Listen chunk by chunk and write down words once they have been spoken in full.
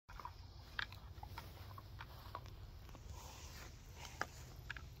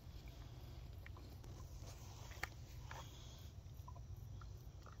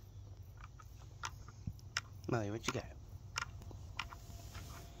Molly, what you got?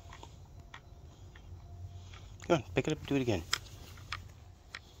 Come on, pick it up and do it again.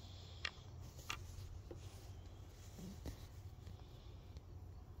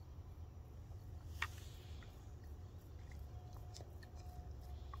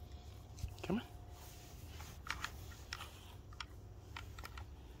 Come on.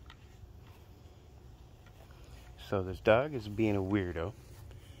 So this dog is being a weirdo.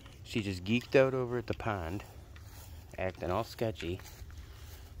 She just geeked out over at the pond, acting all sketchy.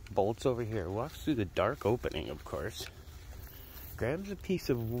 Bolts over here, walks through the dark opening, of course. Grabs a piece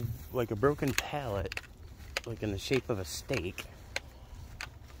of, like a broken pallet, like in the shape of a steak.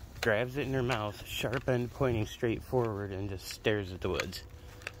 Grabs it in her mouth, sharp end pointing straight forward, and just stares at the woods.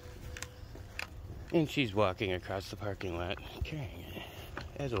 And she's walking across the parking lot, carrying it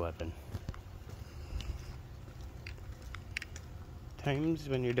as a weapon. Times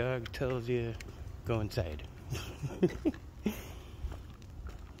when your dog tells you, go inside.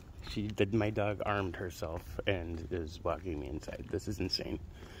 My dog armed herself and is walking me inside. This is insane.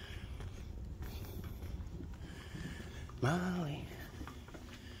 Molly.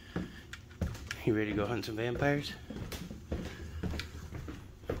 You ready to go hunt some vampires?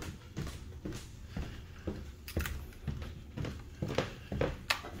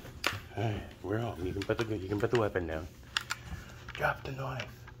 Alright, we're home. You can put the weapon down. Drop the knife.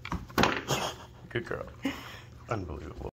 Good girl. Unbelievable.